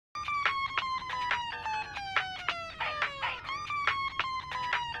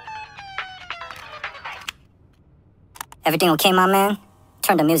Everything okay, my man?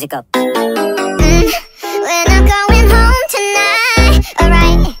 Turn the music up. We're not going home tonight,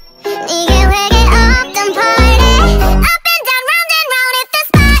 alright? 이게 회개 없던 party. Up and down, round and round, it's the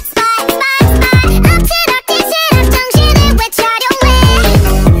spot, spot, spot, spot. 엎치락뒤치락 정신을 외쳐려해.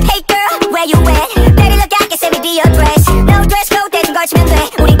 Hey girl, where you at? Baby look I can say me be your dress. No dress code 대충 걸치면 돼.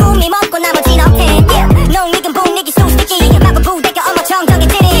 우린 꿈이 먹고 나머진 없해. Yeah, 농익은 분위기 수수께끼. 마구 부대껴 엄마 정적이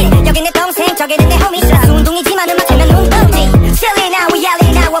찌릿. 여긴 내 동생, 저기는 내 homie. 운동이지만 음악 틀면 눈동지. Silly now, we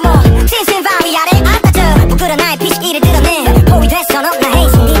yelling now one more. 진심 바위 아래 엎어져. 부끄러운 나의 피식기를 드러내. 포위 됐어 너 나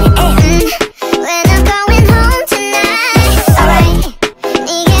해신디. We're not going home tonight, alright?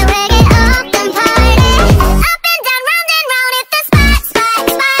 이게 회개 없던 party. Up and down, round and round, it's the spot, spot,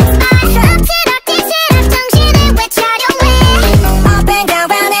 spot, spot. 엎치락뒤치락 정신을 외쳐려해. Up and down,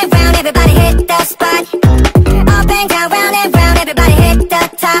 round and round, everybody hit the spot. Up and down, round and round, everybody hit the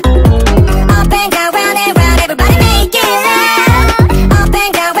top. Up and down, round and round, everybody make it loud. Up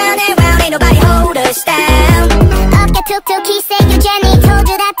and down, round and round, ain't nobody hold us down. 어깨 툭툭 기세요 Jennie. told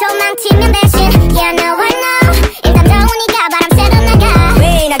you that 도망치면 대신. Yeah, now I know. 일단 더우니까 바람 쐬러 나가.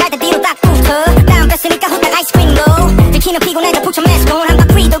 왜 나갈 때 뒤로 딱 붙어. 다음 뺐으니까 후딱 아이스크림도. 들키면 피곤해져 put your mask on. 한바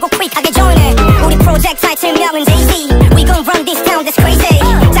free 돌고 quick하게 join해. 우리 프로젝트 타이틀명은 Jay-Z. We gon' run this town that's crazy.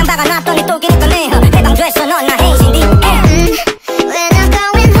 짬바가 놨더니 또 기니까 내 해방 됐어 넌